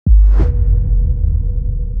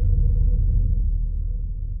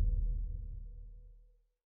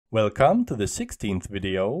Welcome to the 16th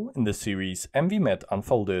video in the series ENVI-met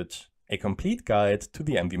Unfolded, a complete guide to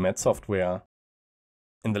the ENVI-met software.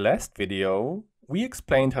 In the last video, we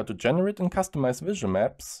explained how to generate and customize visual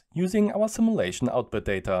maps using our simulation output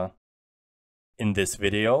data. In this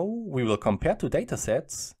video, we will compare two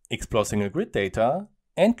datasets, explore single grid data,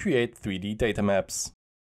 and create 3D data maps.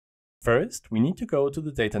 First, we need to go to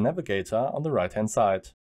the data navigator on the right-hand side.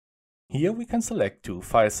 Here we can select two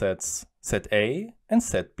file sets, set A and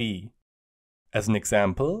set B. As an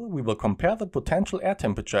example, we will compare the potential air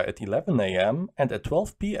temperature at 11 AM and at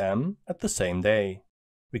 12 PM at the same day.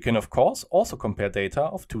 We can of course also compare data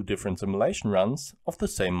of two different simulation runs of the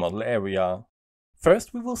same model area.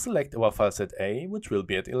 First we will select our file set A, which will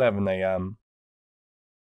be at 11 AM.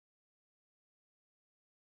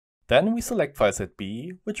 Then we select file set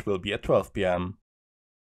B, which will be at 12 PM.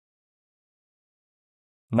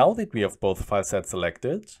 Now that we have both file sets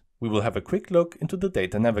selected, we will have a quick look into the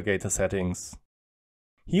Data Navigator settings.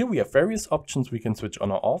 Here we have various options we can switch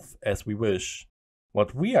on or off as we wish.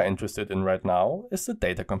 What we are interested in right now is the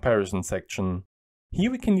Data Comparison section. Here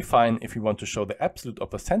we can define if we want to show the absolute or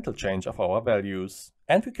percentile change of our values,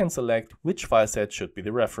 and we can select which file set should be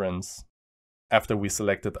the reference. After we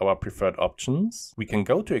selected our preferred options, we can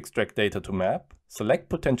go to Extract Data to Map, select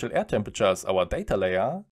potential air temperature as our data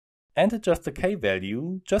layer, and adjust the K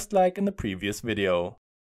value just like in the previous video.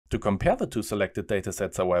 To compare the two selected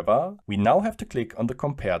datasets, however, we now have to click on the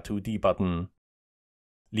Compare 2D button.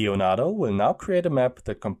 Leonardo will now create a map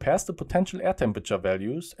that compares the potential air temperature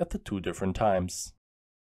values at the two different times.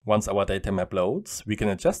 Once our data map loads, we can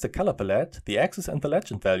adjust the color palette, the axis and the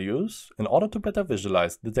legend values in order to better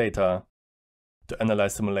visualize the data. To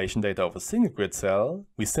analyze simulation data of a single grid cell,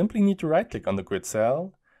 we simply need to right-click on the grid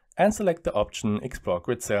cell and select the option Explore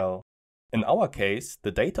Grid Cell. In our case,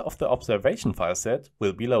 the data of the observation file set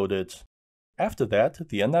will be loaded. After that,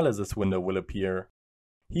 the analysis window will appear.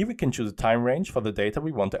 Here we can choose a time range for the data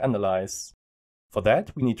we want to analyze. For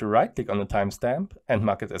that, we need to right-click on the timestamp and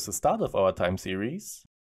mark it as the start of our time series,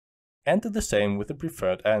 and do the same with the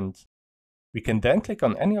preferred end. We can then click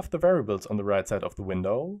on any of the variables on the right side of the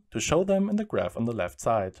window to show them in the graph on the left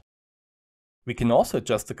side. We can also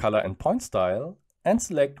adjust the color and point style and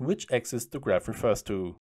select which axis the graph refers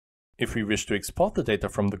to. If we wish to export the data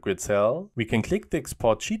from the grid cell, we can click the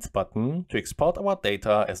Export Sheets button to export our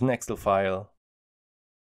data as an Excel file.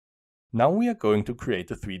 Now we are going to create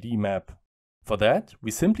a 3D map. For that, we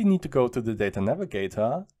simply need to go to the Data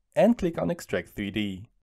Navigator and click on Extract 3D.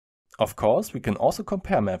 Of course, we can also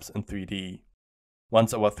compare maps in 3D.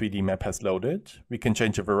 Once our 3D map has loaded, we can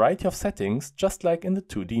change a variety of settings just like in the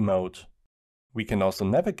 2D mode. We can also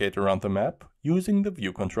navigate around the map using the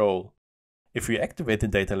View control. If we activate the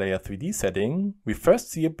Data Layer 3D setting, we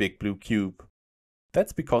first see a big blue cube.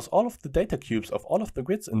 That's because all of the data cubes of all of the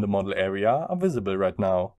grids in the model area are visible right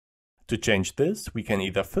now. To change this, we can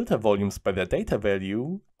either filter volumes by their data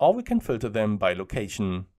value, or we can filter them by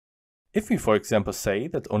location. If we for example say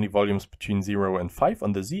that only volumes between 0 and 5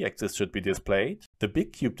 on the z-axis should be displayed, the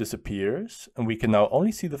big cube disappears and we can now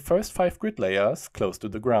only see the first 5 grid layers close to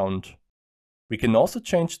the ground. We can also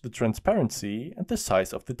change the transparency and the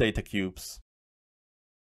size of the data cubes.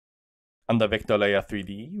 Under Vector Layer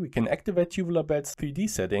 3D, we can activate Tubular Belts 3D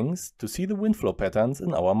settings to see the wind flow patterns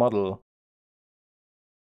in our model.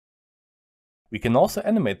 We can also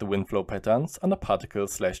animate the wind flow patterns under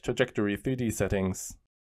Particle/Trajectory 3D settings.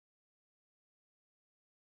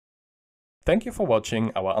 Thank you for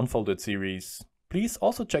watching our Unfolded series. Please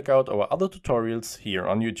also check out our other tutorials here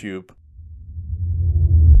on YouTube.